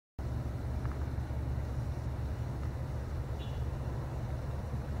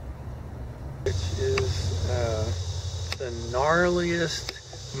the gnarliest,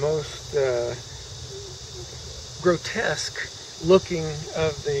 most grotesque looking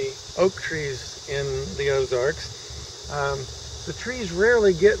of the oak trees in the Ozarks. The trees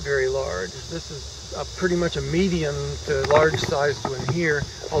rarely get very large. This is pretty much a medium to large sized one here,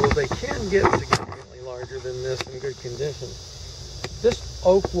 although they can get significantly larger than this in good condition. This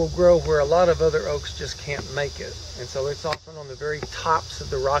oak will grow where a lot of other oaks just can't make it, and so it's often on the very tops of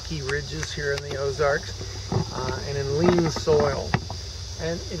the rocky ridges here in the Ozarks and in lean soil.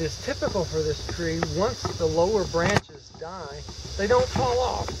 And it is typical for this tree, once the lower branches die, they don't fall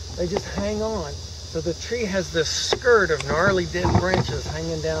off, they just hang on. So the tree has this skirt of gnarly dead branches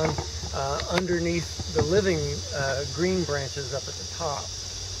hanging down underneath the living green branches up at the top.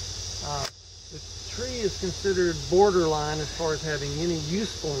 The tree is considered borderline as far as having any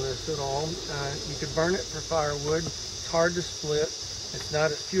usefulness at all. You could burn it for firewood. It's hard to split. It's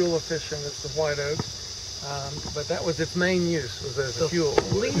not as fuel efficient as the white oaks. But that was its main use, was as a fuel.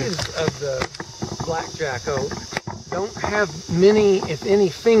 The leaves of the blackjack oak don't have many, if any,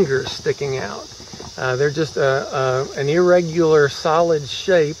 fingers sticking out. They're just an irregular, solid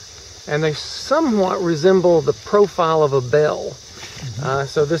shape, and they somewhat resemble the profile of a bell.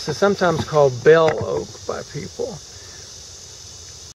 So this is sometimes called bell oak by people.